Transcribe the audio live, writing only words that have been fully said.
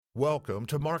Welcome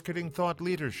to Marketing Thought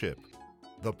Leadership,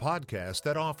 the podcast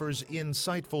that offers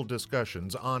insightful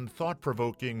discussions on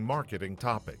thought-provoking marketing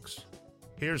topics.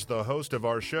 Here's the host of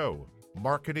our show,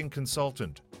 marketing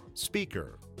consultant,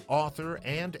 speaker, author,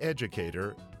 and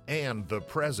educator, and the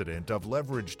president of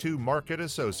Leverage 2 Market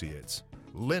Associates,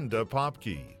 Linda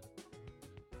Popke.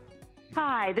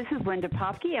 Hi, this is Linda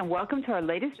Popke, and welcome to our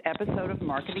latest episode of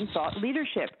Marketing Thought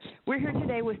Leadership. We're here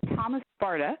today with Thomas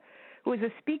Sparta, who is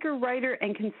a speaker, writer,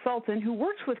 and consultant who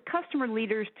works with customer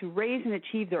leaders to raise and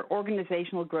achieve their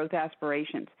organizational growth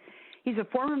aspirations. He's a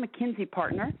former McKinsey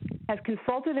partner, has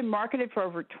consulted and marketed for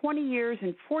over 20 years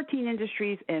in 14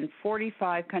 industries and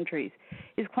 45 countries.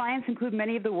 His clients include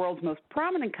many of the world's most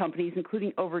prominent companies,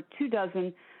 including over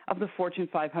 24 of the Fortune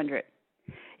 500.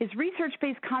 His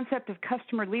research-based concept of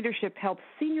customer leadership helps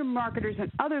senior marketers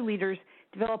and other leaders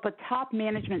develop a top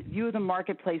management view of the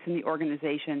marketplace in the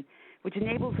organization, which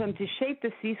enables them to shape the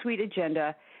C-suite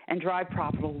agenda and drive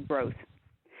profitable growth.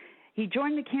 He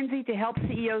joined McKinsey to help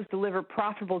CEOs deliver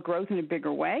profitable growth in a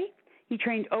bigger way. He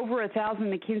trained over 1,000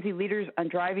 McKinsey leaders on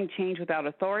driving change without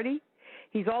authority.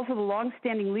 He's also the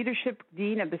longstanding leadership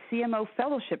dean of the CMO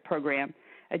Fellowship Program,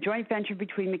 a joint venture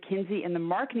between McKinsey and the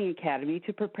Marketing Academy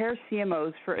to prepare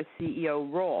CMOs for a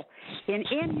CEO role. And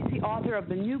he's the author of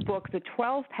the new book, The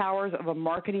 12 Powers of a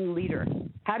Marketing Leader,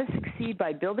 How to Succeed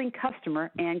by Building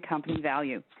Customer and Company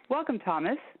Value. Welcome,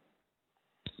 Thomas.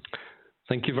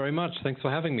 Thank you very much. Thanks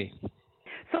for having me.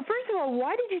 So first of all,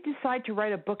 why did you decide to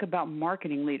write a book about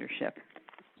marketing leadership?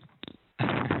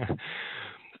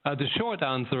 The short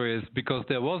answer is because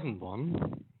there wasn't one.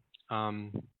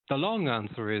 The long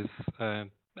answer is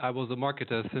I was a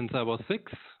marketer since I was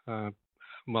 6.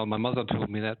 Well, my mother told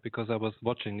me that because I was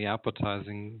watching the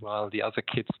advertising while the other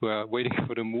kids were waiting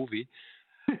for the movie.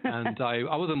 And I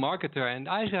was a marketer. And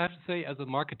I have to say, as a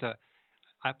marketer,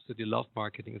 I absolutely love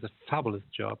marketing. It's a fabulous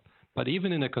job. But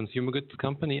even in a consumer goods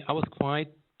company, I was quite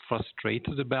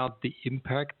frustrated about the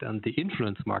impact and the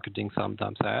influence marketing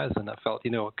sometimes has. And I felt,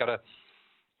 I've got to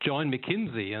join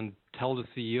McKinsey and tell the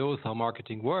CEOs how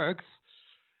marketing works.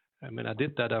 I mean, I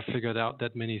did that. I figured out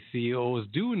that many CEOs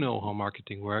do know how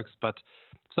marketing works, but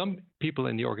some people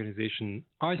in the organization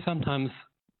are sometimes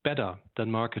better than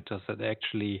marketers at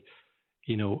actually,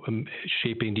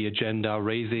 shaping the agenda,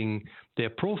 raising their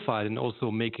profile, and also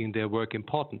making their work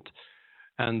important.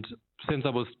 And since I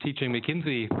was teaching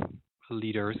McKinsey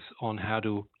leaders on how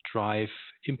to drive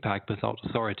impact without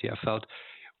authority, I felt,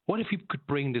 what if we could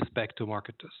bring this back to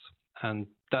marketers? And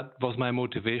that was my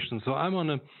motivation. So I'm on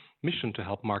a mission to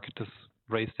help marketers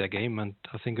raise their game, and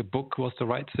I think a book was the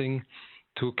right thing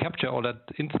to capture all that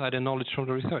insight and knowledge from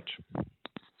the research.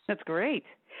 That's great.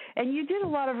 And you did a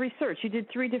lot of research. You did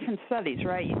 3 different studies,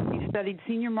 right? You studied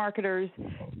senior marketers,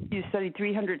 you studied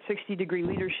 360-degree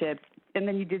leadership, and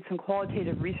then you did some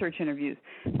qualitative research interviews.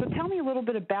 So tell me a little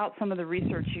bit about some of the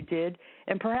research you did,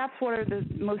 and perhaps what are the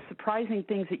most surprising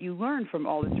things that you learned from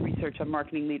all this research on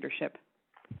marketing leadership?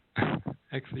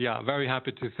 Excellent. Yeah, very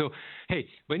happy to. So, hey,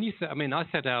 when you said, I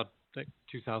set out like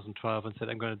 2012 and said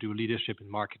I'm going to do leadership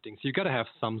in marketing. So you got to have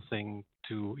something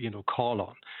to, call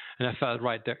on. And I felt,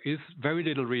 right, there is very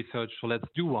little research, so let's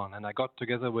do one. And I got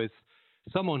together with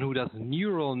someone who does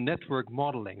neural network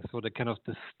modeling, so the kind of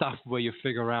the stuff where you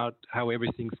figure out how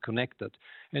everything's connected.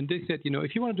 And they said,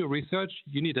 if you want to do research,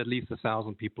 you need at least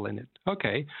 1,000 people in it.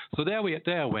 Okay, so there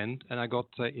I went, and I got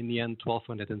in the end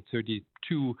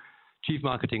 1,232 chief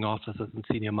marketing officers and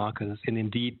senior marketers. And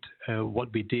indeed,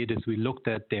 what we did is we looked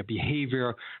at their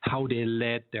behavior, how they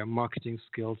led, their marketing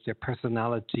skills, their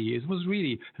personality. It was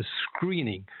really a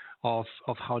screening of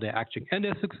how they're acting and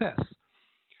their success.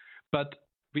 But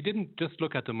we didn't just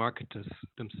look at the marketers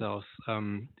themselves.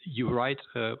 You're right,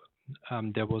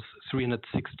 there was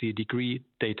 360-degree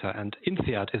data. And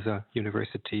INSEAD is a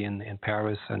university in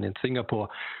Paris and in Singapore.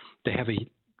 They have a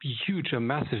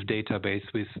massive database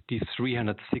with these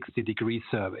 360-degree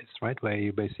surveys, right, where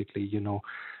you basically,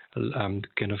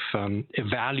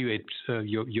 evaluate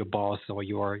your boss or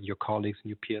your colleagues and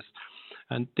your peers.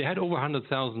 And they had over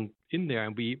 100,000 in there,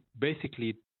 and we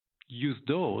basically used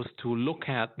those to look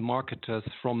at marketers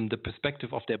from the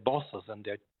perspective of their bosses and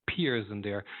their peers and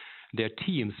their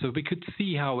teams. So we could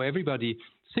see how everybody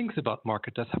thinks about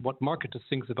marketers, what marketers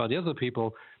thinks about the other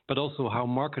people, but also how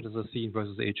marketers are seen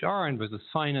versus HR and versus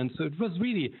finance. So it was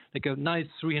really like a nice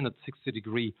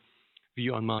 360-degree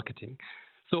view on marketing.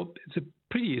 So it's a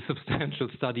pretty substantial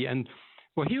study. And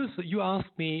you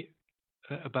asked me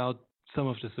about some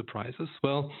of the surprises.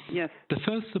 Well, yes. The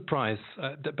first surprise,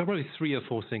 there are probably 3 or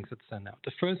 4 things that stand out.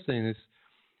 The first thing is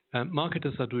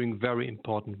marketers are doing very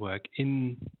important work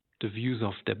in the views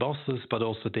of their bosses, but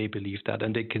also they believe that,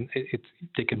 and they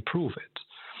can prove it.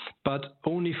 but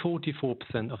only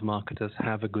 44% of marketers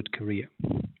have a good career.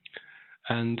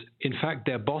 And in fact,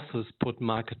 their bosses put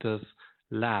marketers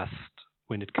last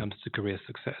when it comes to career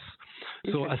success.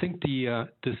 So I think the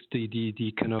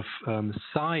kind of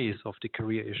size of the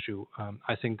career issue,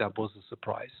 I think that was a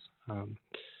surprise.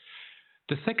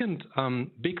 The second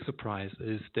big surprise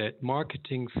is that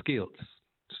marketing skills,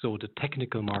 so the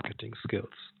technical marketing skills,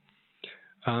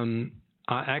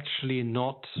 are actually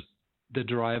not the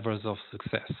drivers of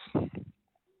success.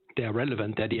 They're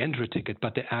relevant, they're the entry ticket,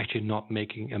 but they're actually not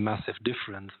making a massive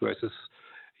difference versus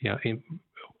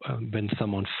when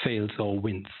someone fails or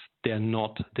wins. They're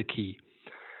not the key.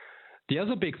 The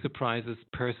other big surprise is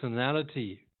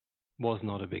personality was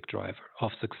not a big driver of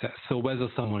success. So whether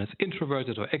someone is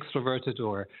introverted or extroverted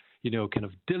or, kind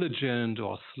of diligent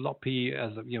or sloppy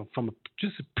from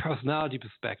just a personality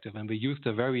perspective, and we used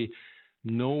a very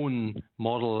known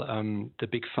model, the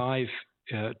Big Five,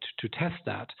 to test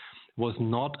that, was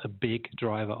not a big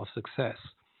driver of success.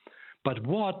 But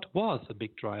what was a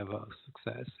big driver of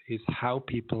success is how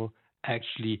people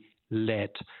actually led,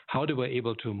 how they were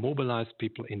able to mobilize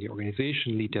people in the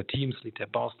organization, lead their teams, lead their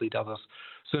boss, lead others.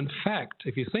 So in fact,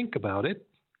 if you think about it,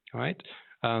 right,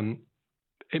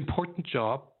 important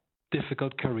job,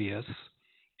 difficult careers,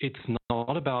 it's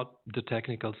not about the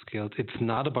technical skills, it's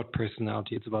not about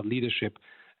personality, it's about leadership.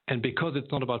 And because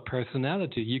it's not about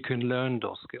personality, you can learn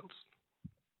those skills.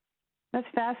 That's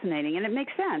fascinating. And it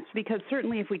makes sense because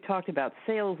certainly if we talked about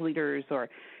sales leaders or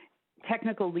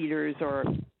technical leaders or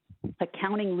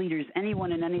accounting leaders,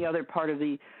 anyone in any other part of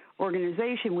the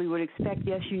organization, we would expect,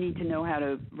 yes, you need to know how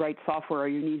to write software or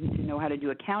you need to know how to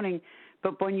do accounting.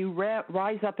 But when you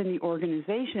rise up in the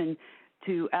organization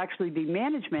to actually be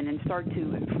management and start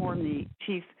to inform the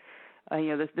chief,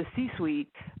 the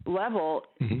C-suite level,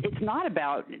 it's not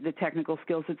about the technical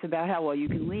skills. It's about how well you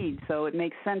can lead. So it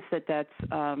makes sense that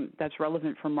that's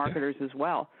relevant for marketers as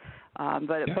well.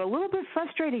 But a little bit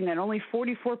frustrating that only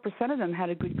 44% of them had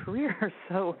a good career.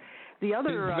 So the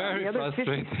other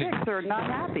 56 are not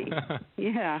happy.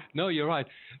 Yeah. No, you're right.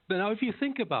 But now if you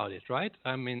think about it, right?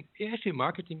 I mean, actually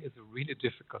marketing is a really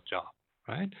difficult job,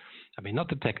 right? I mean, not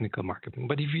the technical marketing,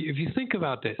 but if you think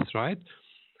about this, right?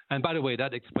 And by the way,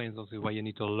 that explains also why you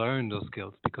need to learn those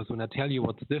skills, because when I tell you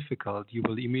what's difficult, you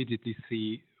will immediately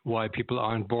see why people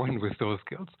aren't born with those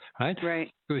skills, right? Right.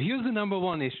 So here's the number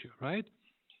one issue, right?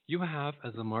 You have,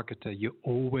 as a marketer, you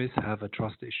always have a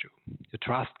trust issue, a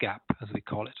trust gap, as we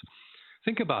call it.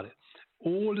 Think about it.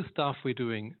 All the stuff we're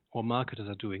doing, or marketers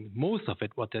are doing, most of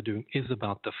it, what they're doing is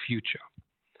about the future.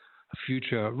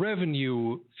 Future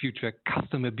revenue, future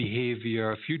customer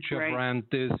behavior, future brand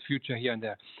this, future here and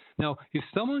there. Now, if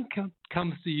someone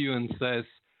comes to you and says,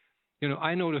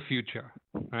 I know the future,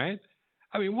 right?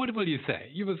 I mean, what will you say?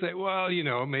 You will say, well,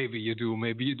 maybe you do,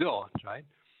 maybe you don't, right?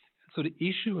 So the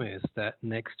issue is that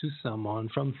next to someone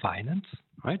from finance,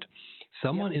 right?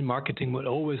 Someone in marketing will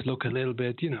always look a little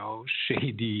bit,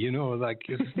 shady, like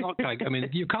it's not like, I mean,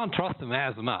 you can't trust them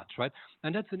as much, right?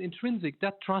 And that's an intrinsic,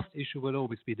 that trust issue will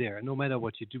always be there, no matter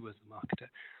what you do as a marketer.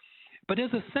 But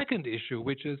there's a second issue,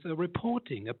 which is a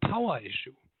reporting, a power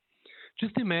issue.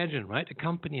 Just imagine, right? A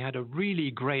company had a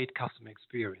really great customer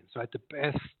experience, right? The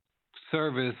best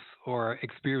service or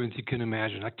experience you can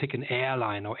imagine, like take an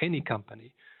airline or any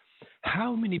company.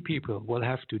 How many people will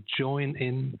have to join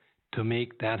in to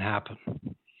make that happen?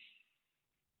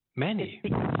 Many.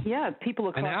 Yeah, people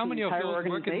across the entire organization. And how many of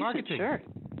those work in marketing? Sure.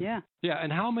 Yeah. Yeah,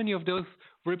 and how many of those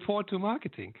report to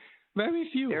marketing? Very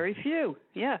few. Very few.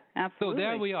 Yeah, absolutely. So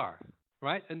there we are,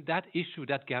 right? And that issue,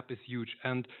 that gap is huge.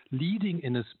 And leading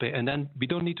in a space, and then we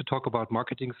don't need to talk about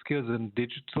marketing skills and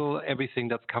digital, everything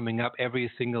that's coming up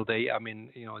every single day. I mean,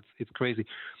 it's crazy.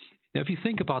 Now, if you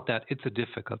think about that, it's a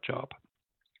difficult job.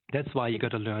 That's why you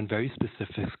got to learn very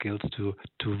specific skills to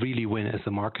really win as a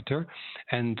marketer.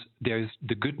 And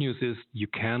the good news is you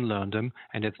can learn them,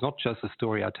 and it's not just a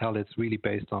story I tell. It's really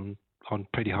based on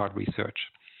pretty hard research.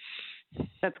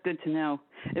 That's good to know.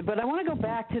 But I want to go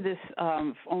back to this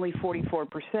only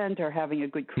 44% are having a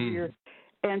good career.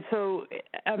 And so,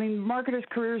 I mean, marketers'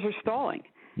 careers are stalling.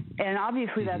 And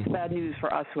obviously that's bad news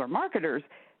for us who are marketers.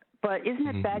 But isn't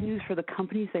it bad news for the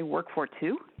companies they work for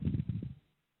too?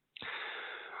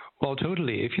 Well,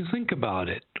 totally. If you think about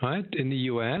it, right, in the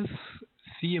U.S.,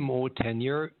 CMO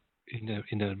tenure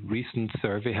in a recent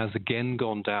survey has again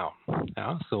gone down.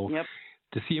 Yeah? So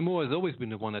the CMO has always been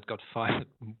the one that got fired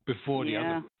before the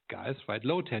other guys, right?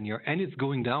 Low tenure, and it's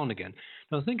going down again.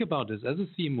 Now think about this. As a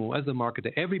CMO, as a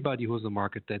marketer, everybody who's a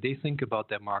marketer, they think about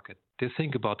their market. They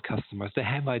think about customers. They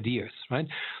have ideas, right?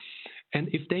 And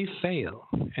if they fail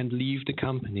and leave the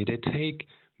company, they take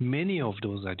many of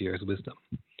those ideas with them.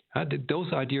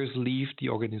 Those ideas leave the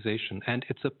organization, and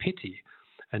it's a pity.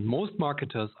 And most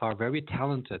marketers are very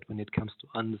talented when it comes to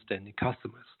understanding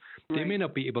customers. Right. They may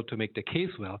not be able to make the case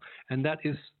well, and that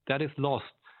is lost.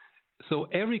 So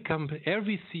every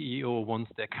CEO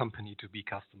wants their company to be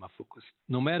customer focused,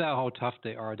 no matter how tough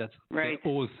they are. That's right.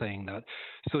 They're all saying that.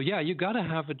 So yeah, you got to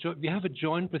have we have a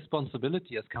joint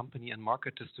responsibility as company and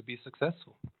marketers to be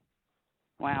successful.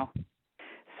 Wow.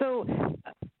 So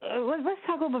let's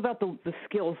talk a little about the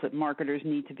skills that marketers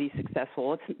need to be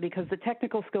successful. Because the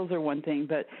technical skills are one thing,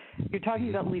 but you're talking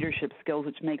about leadership skills,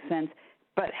 which makes sense.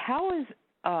 But how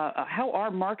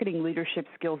are marketing leadership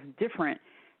skills different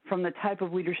from the type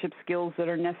of leadership skills that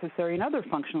are necessary in other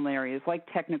functional areas like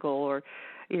technical or,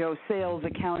 sales,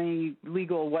 accounting,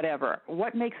 legal, whatever?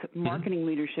 What makes marketing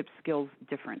leadership skills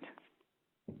different?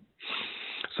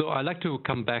 So I'd like to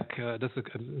come back. This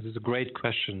is a great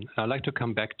question. I'd like to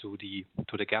come back to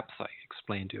the gaps I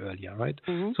explained earlier, right?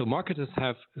 Mm-hmm. So marketers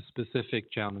have a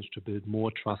specific challenge to build more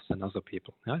trust than other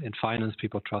people. Yeah? In finance,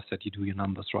 people trust that you do your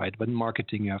numbers right. But in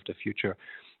marketing, you have the future.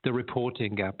 The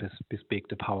reporting gap is big,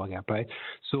 the power gap, right?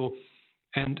 So,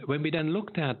 and when we then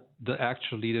looked at the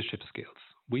actual leadership skills,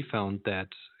 we found that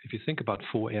if you think about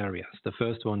 4 areas, the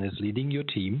first one is leading your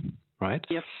team, right?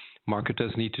 Yep.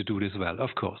 Marketers need to do this well, of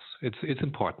course. It's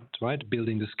important, right?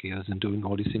 Building the skills and doing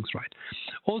all these things right.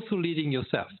 Also leading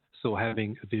yourself, so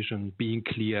having a vision, being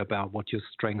clear about what your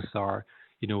strengths are,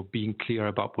 being clear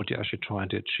about what you're actually trying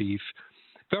to achieve.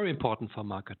 Very important for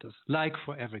marketers, like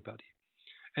for everybody.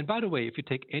 And by the way, if you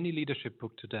take any leadership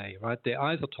book today, right, they're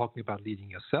either talking about leading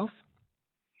yourself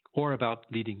or about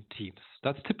leading teams.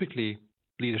 That's typically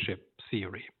leadership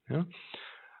theory.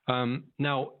 Yeah?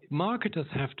 Now, marketers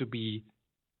have to be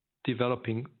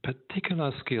developing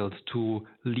particular skills to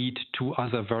lead 2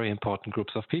 other very important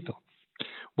groups of people.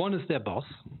 One is their boss.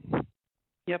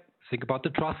 Yep. Think about the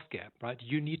trust gap, right?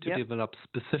 You need to develop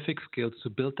specific skills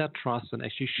to build that trust and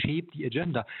actually shape the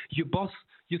agenda. Your boss,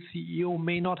 your CEO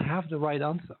may not have the right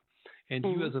answer. And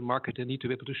you as a marketer need to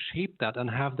be able to shape that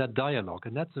and have that dialogue.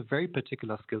 And that's a very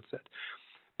particular skill set.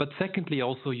 But secondly,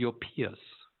 also your peers.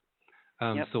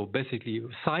 So basically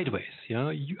sideways,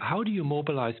 how do you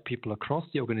mobilize people across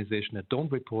the organization that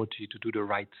don't report to you to do the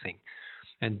right thing?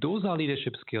 And those are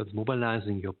leadership skills,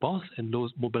 mobilizing your boss and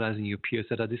those mobilizing your peers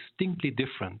that are distinctly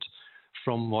different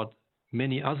from what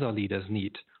many other leaders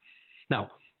need. Now,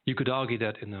 you could argue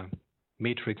that in a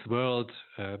matrix world,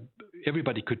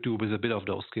 everybody could do with a bit of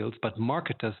those skills, but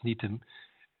marketers need them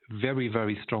very,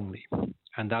 very strongly.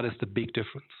 And that is the big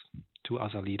difference to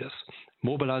other leaders,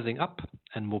 mobilizing up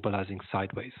and mobilizing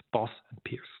sideways, boss and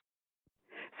peers.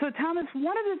 So, Thomas,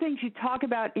 one of the things you talk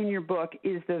about in your book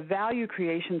is the value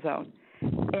creation zone.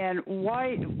 And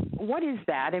what is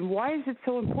that, and why is it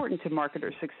so important to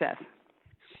marketers' success?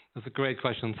 That's a great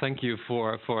question. Thank you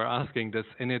for asking this.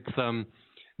 And it's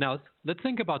now let's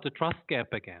think about the trust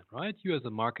gap again, right? You as a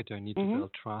marketer need to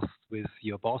build trust with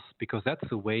your boss because that's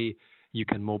the way you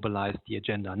can mobilize the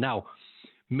agenda. Now,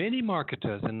 many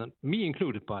marketers, and me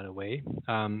included, by the way,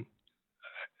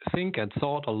 think and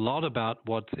thought a lot about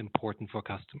what's important for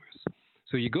customers.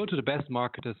 So you go to the best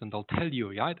marketers and they'll tell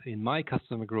you, right, in my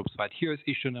customer groups, right, here's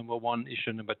issue number 1,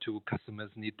 issue number 2, customers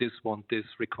need this, want this,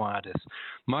 require this.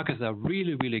 Marketers are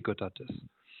really, really good at this.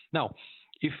 Now,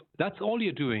 if that's all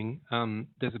you're doing,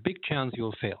 there's a big chance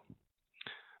you'll fail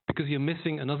because you're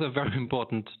missing another very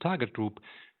important target group,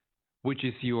 which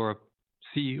is your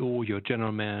CEO, your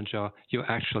general manager, your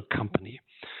actual company,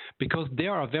 because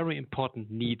there are very important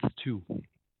needs too.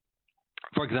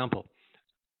 For example,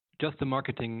 just a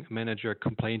marketing manager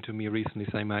complained to me recently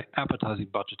saying my advertising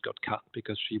budget got cut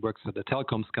because she works at a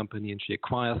telecoms company and she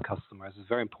acquires customers. It's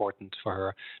very important for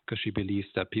her because she believes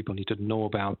that people need to know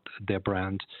about their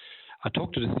brand. I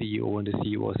talked to the CEO and the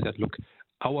CEO said, look,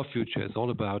 our future is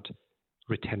all about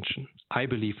retention. I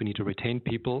believe we need to retain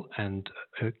people and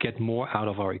get more out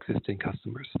of our existing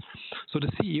customers. So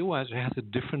the CEO actually has a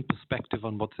different perspective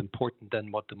on what's important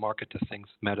than what the marketer thinks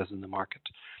matters in the market.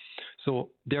 So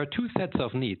there are 2 sets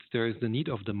of needs. There is the need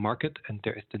of the market and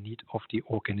there is the need of the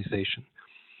organization.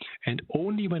 And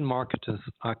only when marketers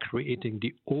are creating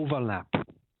the overlap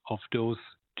of those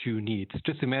 2 needs,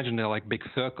 just imagine they're like big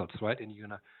circles, right? And you're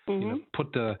gonna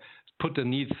put the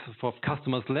needs of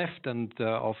customers left and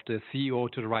of the CEO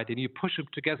to the right, and you push them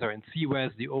together and see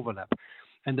where's the overlap.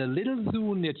 And the little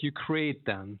zone that you create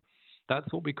then,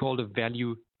 that's what we call the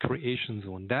value creation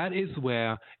zone. That is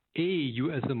where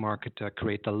you as a marketer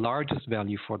create the largest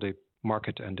value for the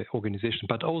market and the organization,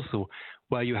 but also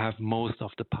where you have most of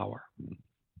the power.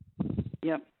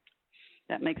 Yep,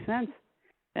 that makes sense.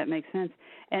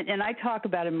 And I talk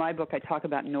about in my book, I talk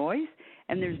about noise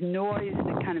and there's noise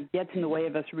that kind of gets in the way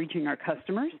of us reaching our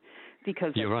customers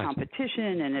because of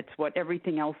competition, and it's what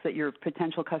everything else that your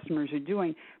potential customers are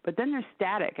doing. But then there's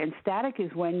static, and static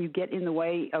is when you get in the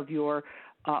way of your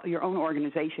own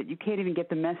organization. You can't even get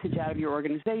the message out of your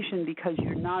organization because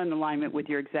you're not in alignment with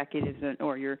your executives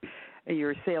or your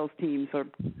sales teams or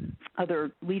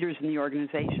other leaders in the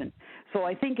organization. So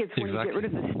I think it's when you get rid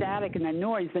of the static and the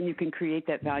noise, then you can create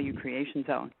that value creation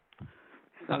zone.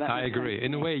 So I agree.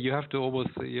 In a way, you have to always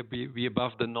be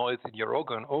above the noise in your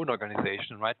own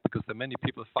organization, right? Because there are many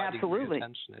people fighting for your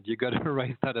attention, and you got to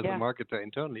raise that as a marketer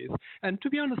internally. And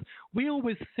to be honest, we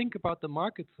always think about the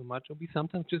market so much, and we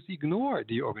sometimes just ignore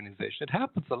the organization. It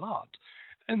happens a lot.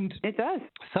 And it does.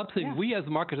 Something we as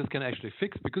marketers can actually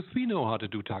fix because we know how to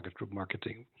do target group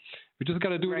marketing. We just got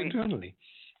to do it internally.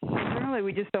 Internally,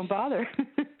 we just don't bother.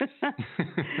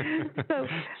 So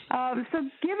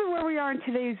given where we are in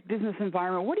today's business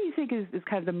environment, what do you think is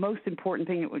kind of the most important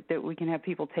thing that we can have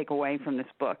people take away from this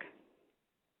book?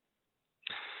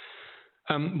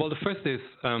 Well, the first is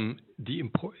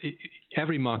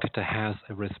every marketer has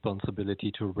a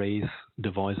responsibility to raise the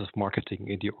voice of marketing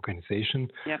in the organization.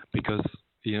 Because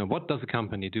what does a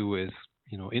company do is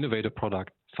innovate a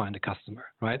product, find a customer,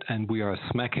 right? And we are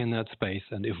smack in that space.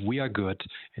 And if we are good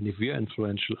and if we are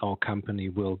influential, our company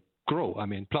will grow. I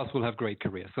mean, plus we'll have great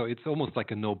careers. So it's almost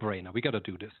like a no-brainer. We got to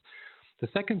do this. The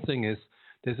second thing is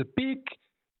there's a big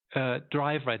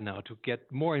drive right now to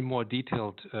get more and more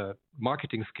detailed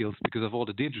marketing skills because of all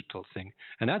the digital thing.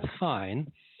 And that's fine,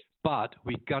 but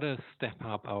we got to step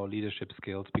up our leadership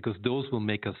skills because those will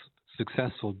make us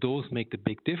successful. Those make the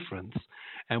big difference,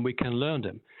 and we can learn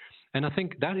them. And I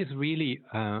think that is really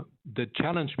the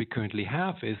challenge we currently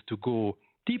have is to go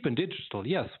deep in digital,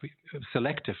 yes,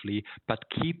 selectively, but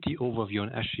keep the overview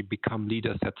and actually become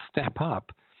leaders that step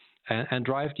up and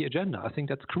drive the agenda. I think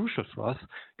that's crucial for us.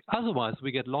 Otherwise,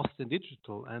 we get lost in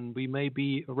digital, and we may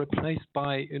be replaced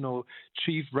by,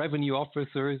 chief revenue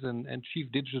officers and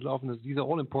chief digital officers. These are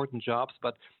all important jobs,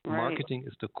 but marketing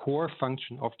is the core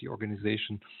function of the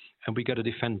organization, and we got to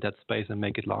defend that space and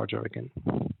make it larger again.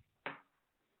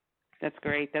 That's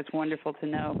great. That's wonderful to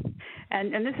know.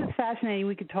 And this is fascinating.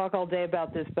 We could talk all day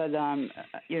about this, but, I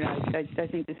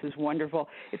think this is wonderful.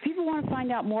 If people want to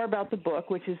find out more about the book,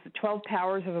 which is The 12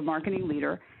 Powers of a Marketing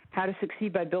Leader, How to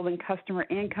Succeed by Building Customer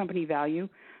and Company Value,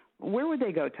 where would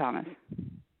they go, Thomas?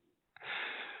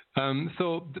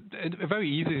 So a very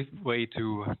easy way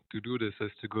to do this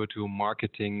is to go to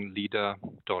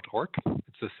marketingleader.org.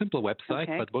 It's a simple website,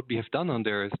 but what we have done on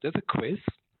there is there's a quiz.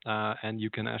 And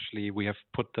you can we have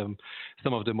put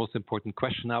some of the most important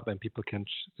questions up, and people can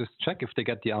just check if they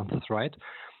get the answers right.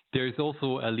 There is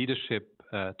also a leadership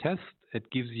test. It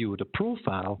gives you the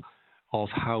profile of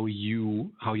how your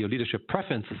leadership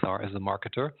preferences are as a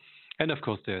marketer. And of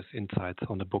course, there's insights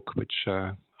on the book, which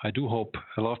I do hope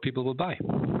a lot of people will buy.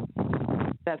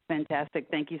 That's fantastic.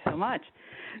 Thank you so much.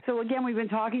 So again, we've been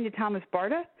talking to Thomas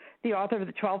Barta, the author of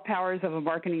The 12 Powers of a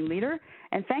Marketing Leader.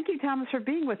 And thank you, Thomas, for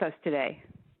being with us today.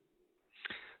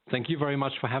 Thank you very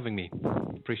much for having me.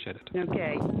 Appreciate it.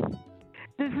 Okay.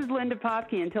 This is Linda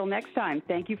Popke. Until next time,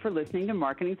 thank you for listening to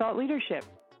Marketing Thought Leadership.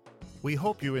 We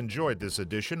hope you enjoyed this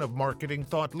edition of Marketing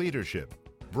Thought Leadership,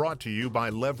 brought to you by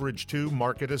Leverage 2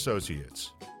 Market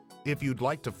Associates. If you'd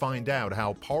like to find out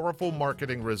how powerful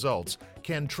marketing results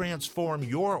can transform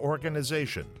your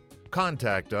organization,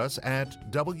 contact us at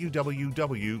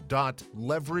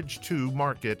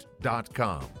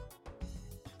www.leverage2market.com.